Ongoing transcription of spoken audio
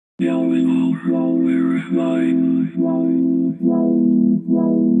Where am I?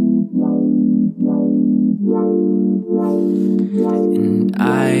 And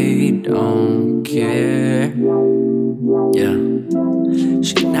I don't care. Yeah.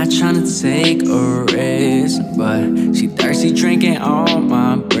 She not tryna take a risk, but she thirsty drinking all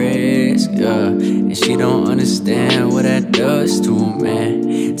my Brisk, yeah. And she don't understand what that does to a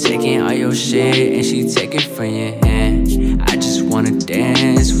man. Taking all your shit and she take it from your hand. I just wanna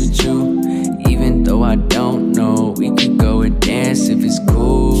dance with you, even though I don't know. We could go and dance if it's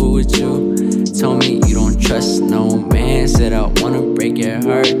cool with you. Told me you don't trust no man. Said I wanna break your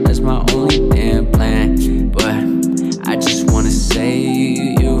heart, that's my only damn plan. But I just wanna say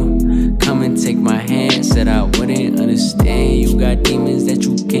you come and take my hand. Said I wouldn't understand. You got demons that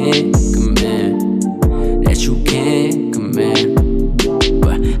you can't command, that you can't command.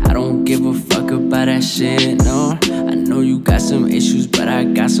 But I don't give a fuck about that shit, no. I know you got some issues, but I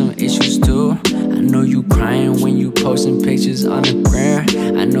got some issues too. I know you crying when you posting pictures on the gram.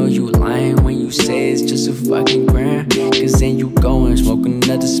 I know you lying when you say it's just a fucking gram. Cause then you go and smoke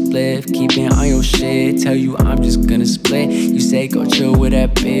another spliff, keeping all your shit. Tell you I'm just gonna split. You say go chill with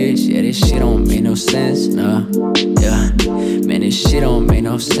that bitch. Yeah, this shit don't make no sense, no. Yeah, man, this shit don't make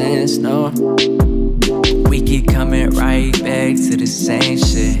no sense, no. We keep coming right back to the same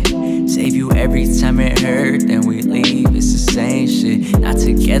shit. Save you every time it hurt, then we leave, it's the same shit. Not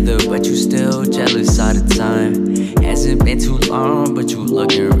together, but you still jealous all the time. Hasn't been too long, but you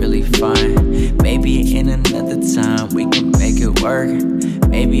looking really fine. Maybe in another time we can make it work.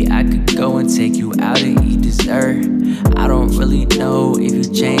 Maybe I could go and take you out and eat dessert. I don't really know if you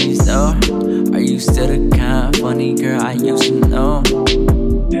changed though. Are you still the kind of funny girl I used to know?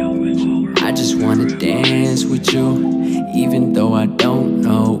 I just wanna dance with you, even though I don't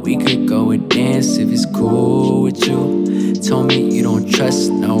know. We could go and dance if it's cool with you. Told me you don't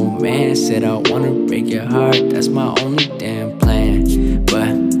trust no man. Said I wanna break your heart, that's my only damn plan.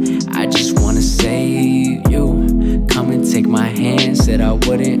 But I just wanna save you, come and take my hand. Said I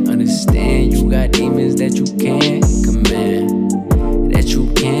wouldn't understand. You got demons